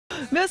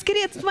Meus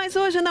queridos, mas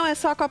hoje não é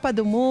só a Copa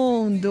do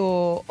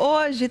Mundo.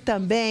 Hoje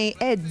também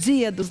é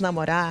Dia dos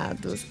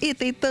Namorados. E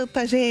tem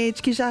tanta gente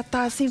que já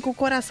tá assim com o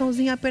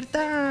coraçãozinho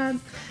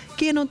apertado,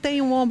 que não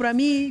tem um ombro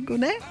amigo,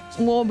 né?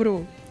 Um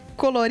ombro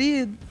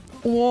colorido,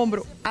 um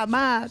ombro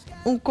amado,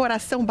 um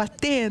coração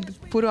batendo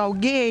por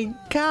alguém.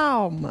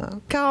 Calma,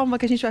 calma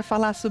que a gente vai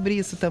falar sobre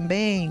isso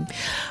também.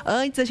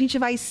 Antes a gente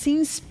vai se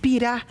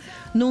inspirar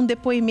num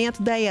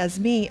depoimento da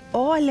Yasmin.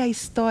 Olha a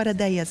história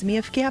da Yasmin,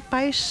 eu fiquei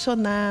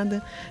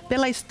apaixonada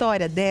pela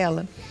história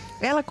dela.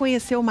 Ela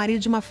conheceu o marido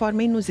de uma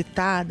forma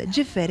inusitada,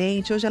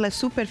 diferente. Hoje ela é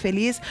super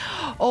feliz.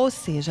 Ou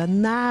seja,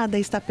 nada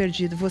está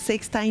perdido. Você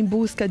que está em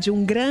busca de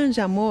um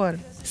grande amor,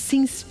 se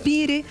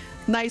inspire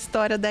na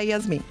história da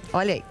Yasmin.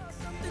 Olha aí.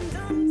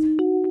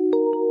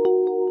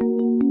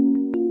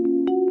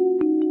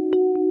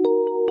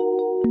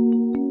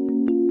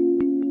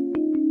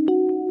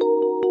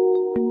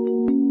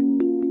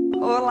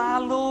 Olá,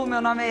 Lu,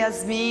 meu nome é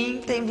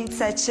Yasmin, tenho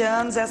 27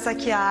 anos, essa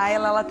aqui é a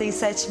Ayla, ela tem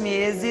 7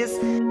 meses.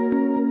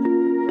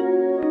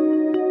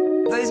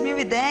 Em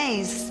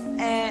 2010,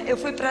 eu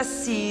fui pra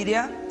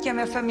Síria, que a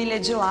minha família é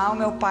de lá, o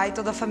meu pai e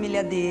toda a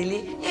família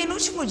dele. E aí, no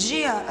último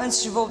dia,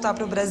 antes de voltar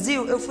pro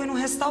Brasil, eu fui num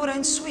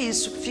restaurante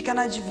suíço, que fica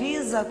na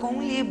divisa com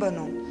o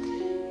Líbano.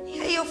 E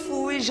aí eu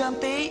fui,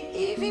 jantei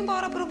e vim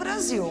embora pro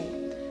Brasil.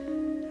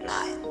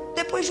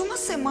 Depois de uma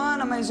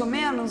semana, mais ou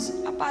menos,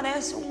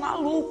 aparece um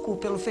maluco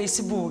pelo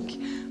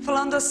Facebook,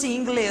 falando assim, em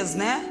inglês,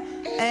 né?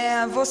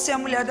 Você é a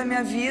mulher da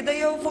minha vida e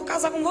eu vou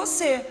casar com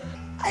você.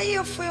 Aí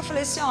eu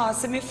falei assim, ó,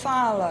 você me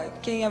fala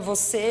quem é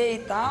você e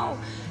tal,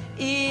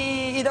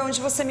 e de onde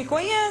você me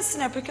conhece,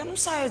 né? Porque eu não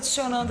saio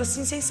adicionando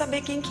assim sem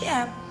saber quem que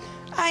é.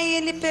 Aí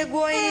ele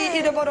pegou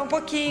e demorou um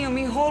pouquinho,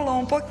 me enrolou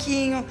um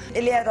pouquinho.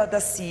 Ele era da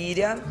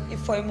Síria e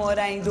foi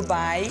morar em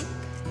Dubai.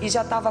 E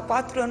já estava há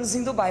 4 anos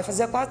em Dubai.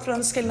 Fazia 4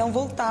 anos que ele não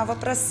voltava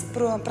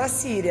para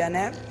Síria,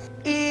 né?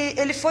 E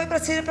ele foi para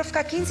Síria para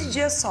ficar 15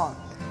 dias só.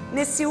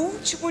 Nesse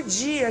último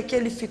dia que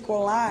ele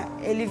ficou lá,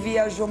 ele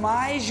viajou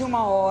mais de 1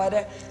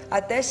 hora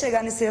até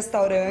chegar nesse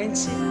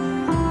restaurante.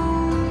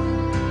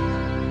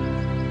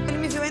 Ele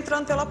me viu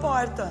entrando pela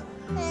porta.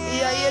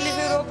 E aí ele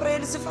virou para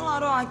eles e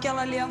falaram, ó,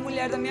 aquela ali é a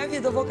mulher da minha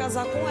vida, eu vou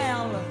casar com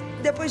ela.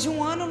 Depois de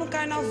 1 ano, no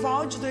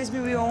carnaval de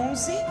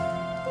 2011...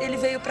 ele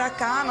veio pra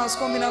cá, nós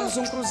combinamos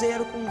um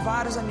cruzeiro com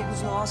vários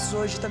amigos nossos,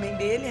 hoje também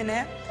dele,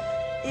 né?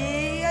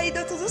 E aí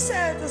deu tudo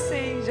certo,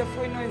 assim, já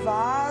foi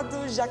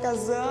noivado, já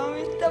casamos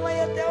e estamos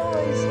aí até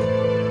hoje.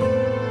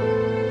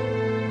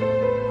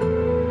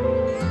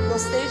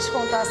 Gostei de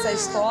contar essa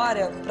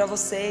história pra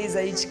vocês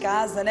aí de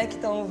casa, né, que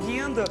estão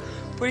ouvindo,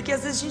 porque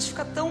às vezes a gente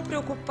fica tão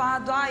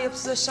preocupado, eu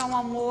preciso achar um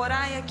amor,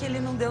 aquele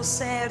não deu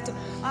certo,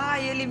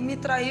 ele me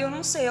traiu,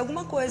 não sei,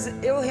 alguma coisa.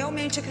 Eu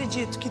realmente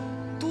acredito que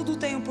tudo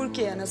tem um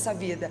porquê nessa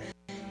vida.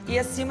 E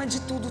acima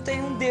de tudo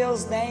tem um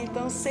Deus, né?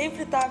 Então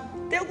sempre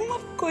tem alguma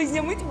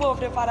coisinha muito boa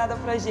preparada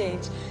pra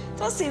gente.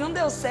 Então assim, não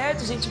deu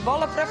certo, gente,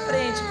 bola pra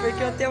frente,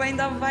 porque o teu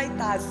ainda vai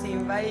estar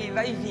assim,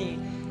 vai vir.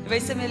 E vai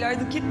ser melhor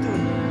do que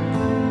tudo.